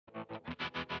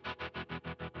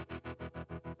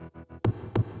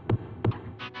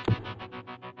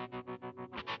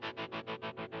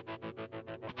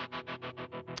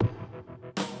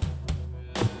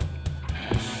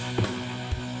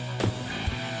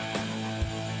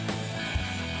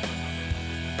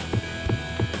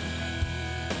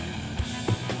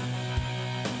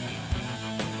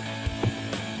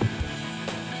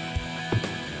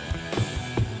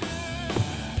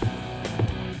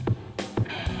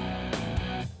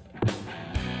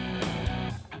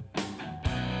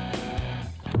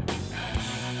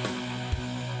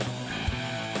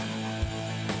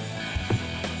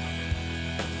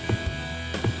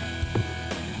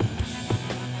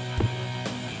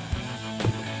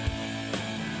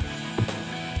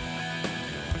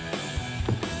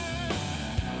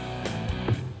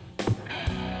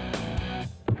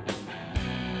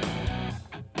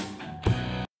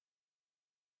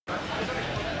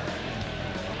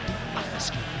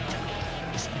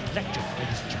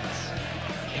ladies and gentlemen,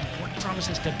 in what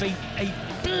promises to be a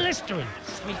blistering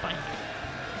semi-final.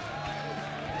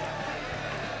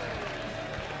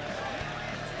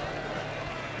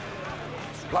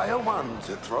 Player one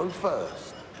to throw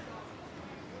first.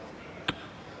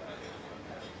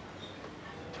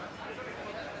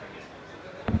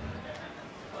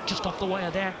 Just off the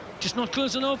wire there, just not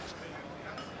close enough.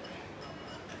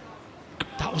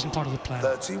 That wasn't part of the plan.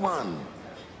 31.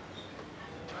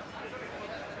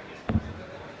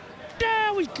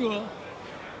 There we go.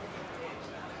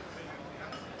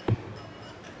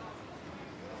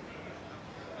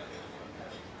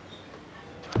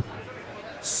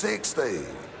 $60.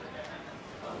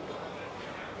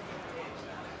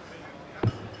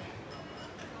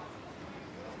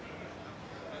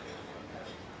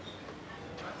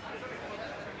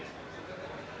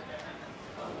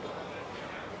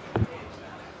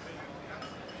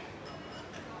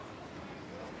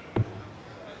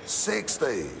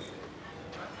 $60.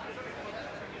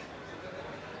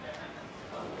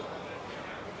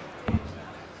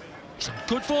 Some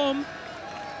good form.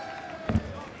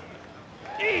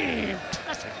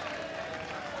 Impressive.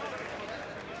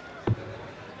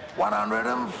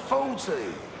 140.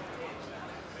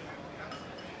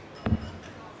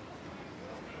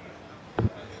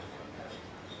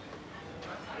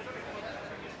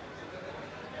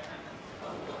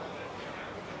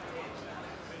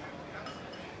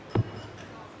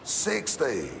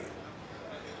 $60.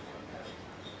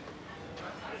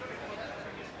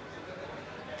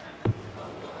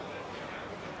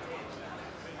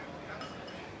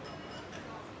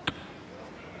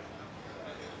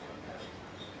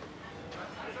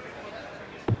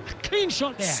 Clean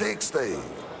shot there. 60.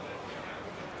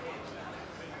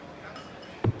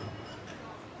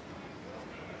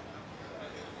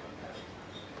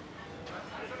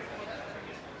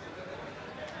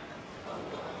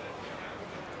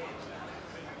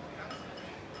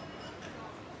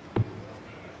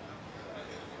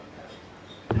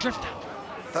 Drifter.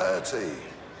 30.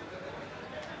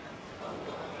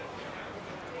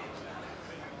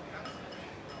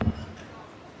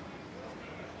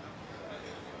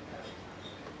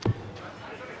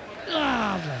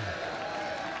 Lovely.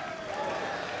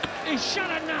 He's shot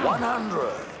it now.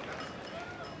 100.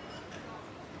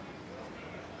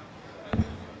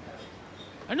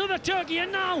 Another turkey,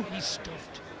 and now he's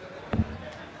stuffed.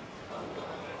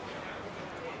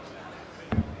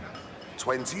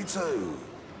 22.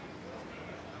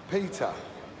 Peter,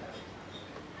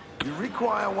 you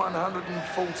require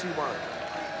 141.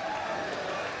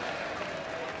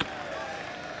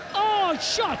 Oh,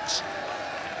 shot!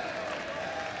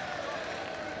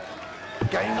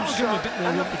 Game That'll give him a shot bit more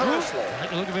and the up the groove. first leg. Like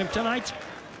the look of him tonight.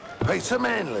 Peter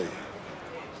Manley.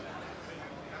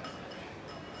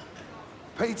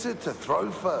 Peter to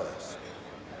throw first.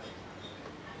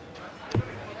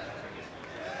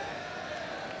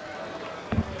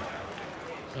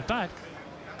 Not bad.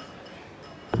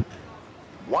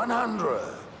 100.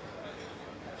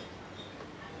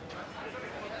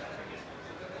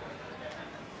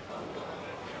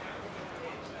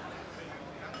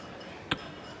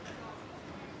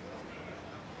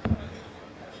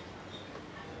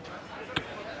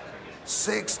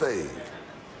 $60.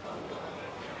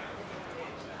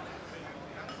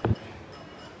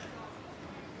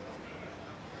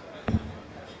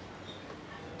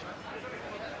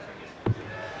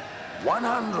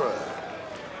 $100.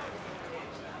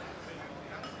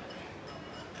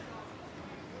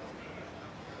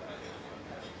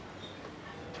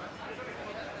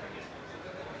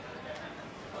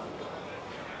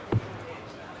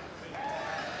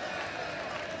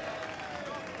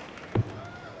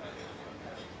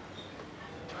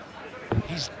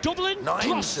 He's doubling 90.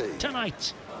 plus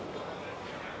tonight.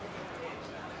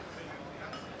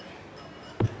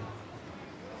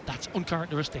 That's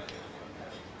uncharacteristic.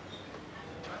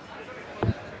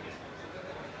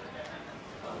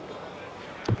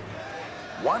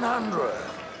 $100.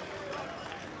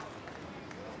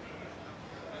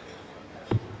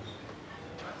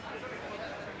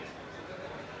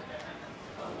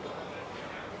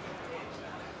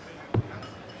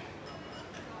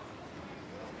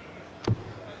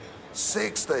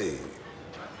 $60.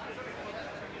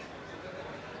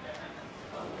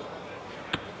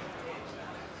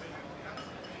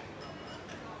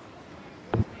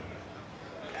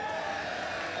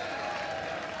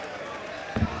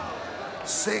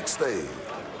 $60.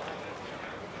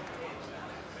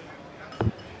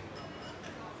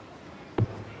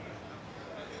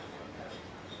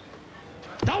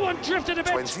 That one drifted a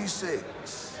bit.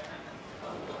 26.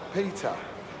 Peter,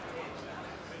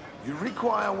 you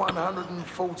require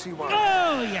 141.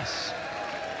 Oh, yes.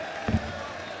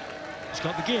 He's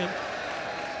got the game.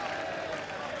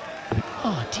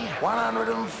 Oh, dear.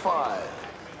 105.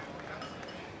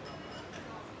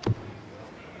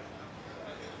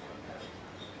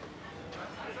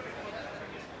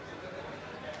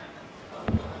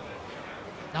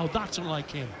 Now that's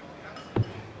unlike him.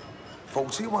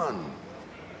 41.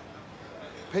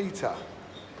 Peter,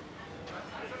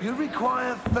 you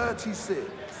require 36.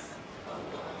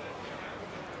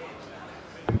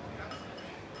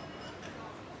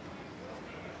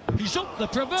 He's up the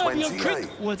proverbial 28. creek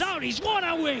without his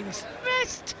water wings.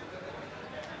 Missed!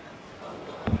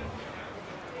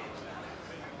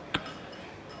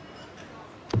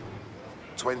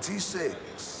 $26.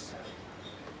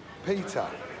 Peter,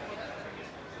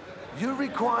 you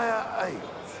require 8.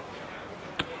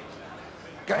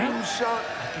 Game shot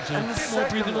Gives him and a the bit more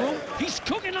breathing second room. leg. He's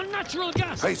cooking on natural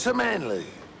gas. Peter Manley.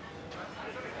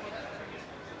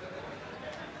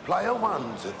 Player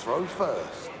 1 to throw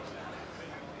first.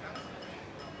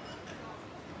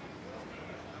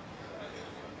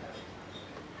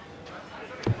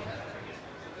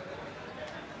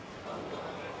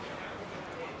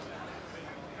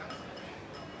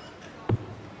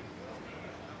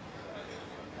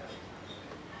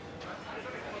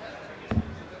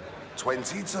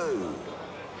 $22.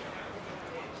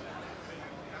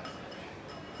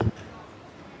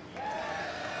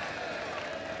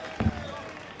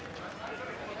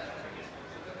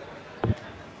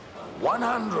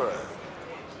 $100.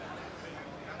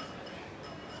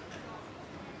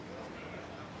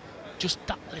 Just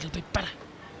that little bit better.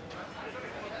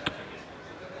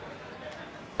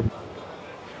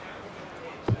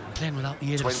 Playing without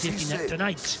the aid of a safety net 26.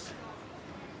 tonight.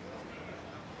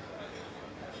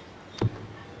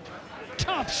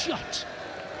 Top shot.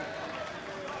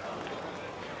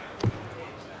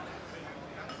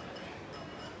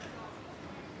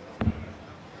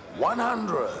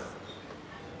 $100.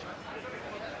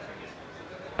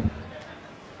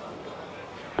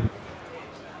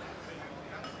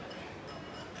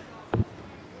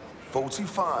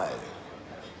 $45.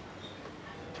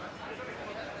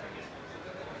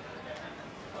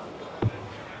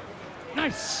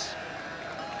 Nice.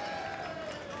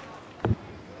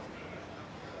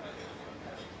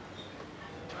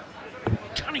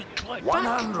 Can he climb back?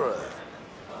 100.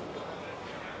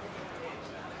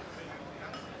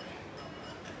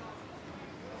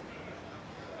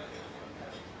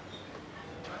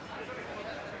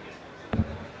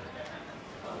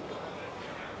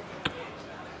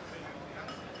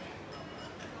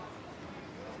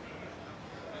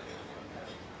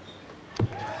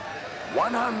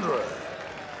 $100.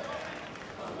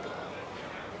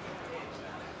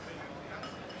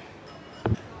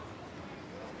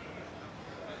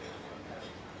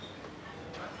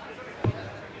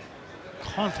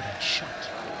 Confident shot.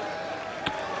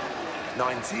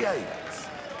 98.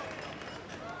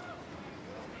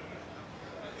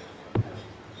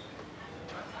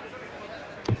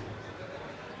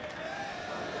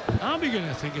 I'm beginning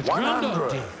to think it's 100.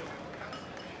 Groundhog Day.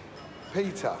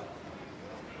 Peter,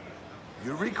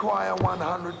 you require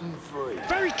 103.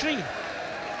 Very clean.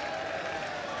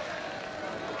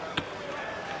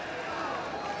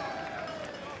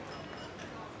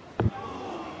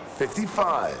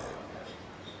 $55.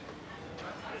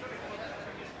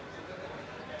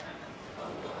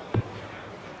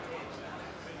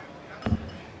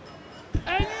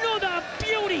 Another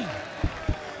beauty.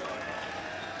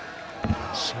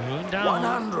 Slowing down.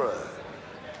 100.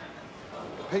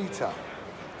 Peter,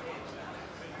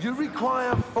 you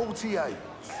require 48.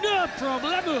 No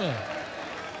problemo.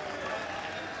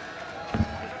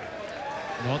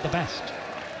 Not the best.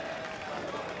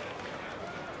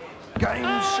 Game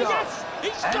shot Yes,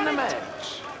 he's and done the it.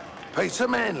 match. Peter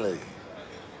Manley.